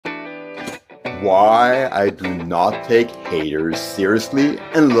Why I do not take haters seriously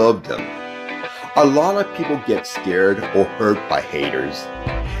and love them. A lot of people get scared or hurt by haters,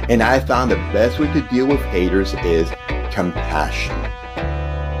 and I found the best way to deal with haters is compassion.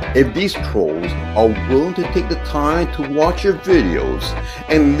 If these trolls are willing to take the time to watch your videos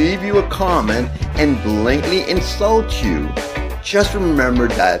and leave you a comment and blatantly insult you, just remember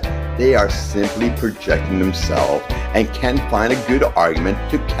that they are simply projecting themselves and can't find a good argument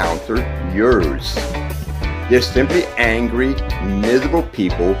to counter yours. They're simply angry, miserable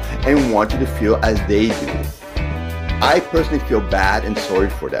people and want you to feel as they do. I personally feel bad and sorry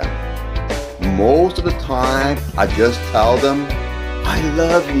for them. Most of the time, I just tell them, I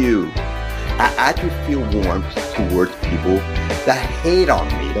love you. I actually feel warmth towards people that hate on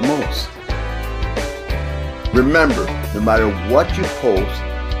me the most. Remember, no matter what you post,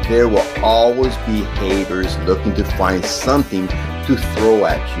 there will always be haters looking to find something to throw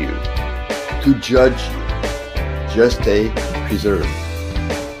at you, to judge you. Just stay preserved.